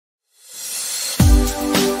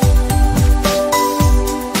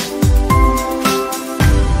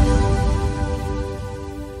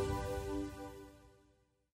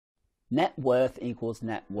Net worth equals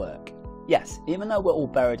net work. Yes, even though we're all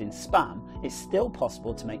buried in spam, it's still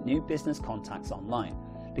possible to make new business contacts online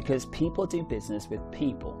because people do business with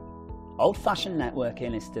people. Old-fashioned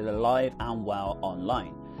networking is still alive and well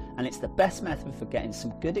online, and it's the best method for getting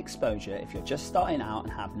some good exposure if you're just starting out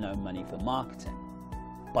and have no money for marketing.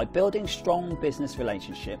 By building strong business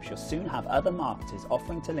relationships, you'll soon have other marketers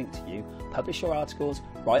offering to link to you, publish your articles,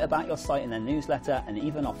 write about your site in their newsletter, and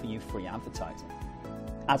even offer you free advertising.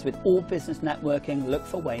 As with all business networking, look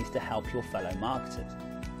for ways to help your fellow marketers.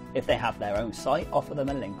 If they have their own site, offer them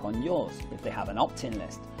a link on yours. If they have an opt-in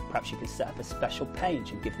list, perhaps you can set up a special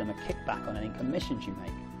page and give them a kickback on any commissions you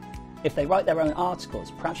make. If they write their own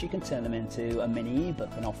articles, perhaps you can turn them into a mini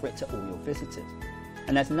ebook and offer it to all your visitors.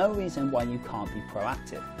 And there's no reason why you can't be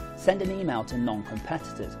proactive. Send an email to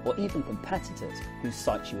non-competitors or even competitors whose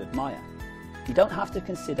sites you admire. You don't have to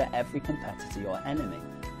consider every competitor your enemy.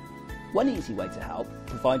 One easy way to help,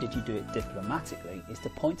 provided you do it diplomatically, is to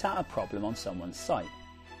point out a problem on someone's site.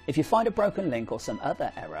 If you find a broken link or some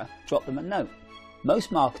other error, drop them a note.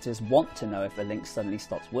 Most marketers want to know if a link suddenly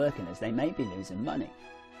stops working, as they may be losing money.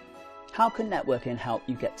 How can networking help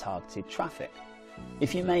you get targeted traffic?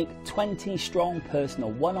 If you make 20 strong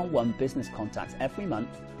personal one-on-one business contacts every month,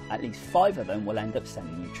 at least 5 of them will end up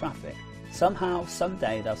sending you traffic. Somehow,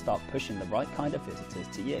 someday they'll start pushing the right kind of visitors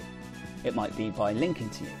to you. It might be by linking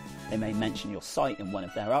to you. They may mention your site in one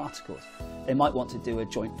of their articles. They might want to do a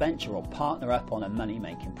joint venture or partner up on a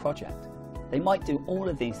money-making project. They might do all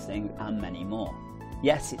of these things and many more.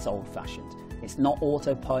 Yes, it's old-fashioned. It's not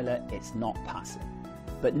autopilot, it's not passive.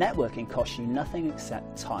 But networking costs you nothing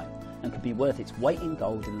except time and can be worth its weight in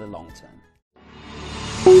gold in the long term.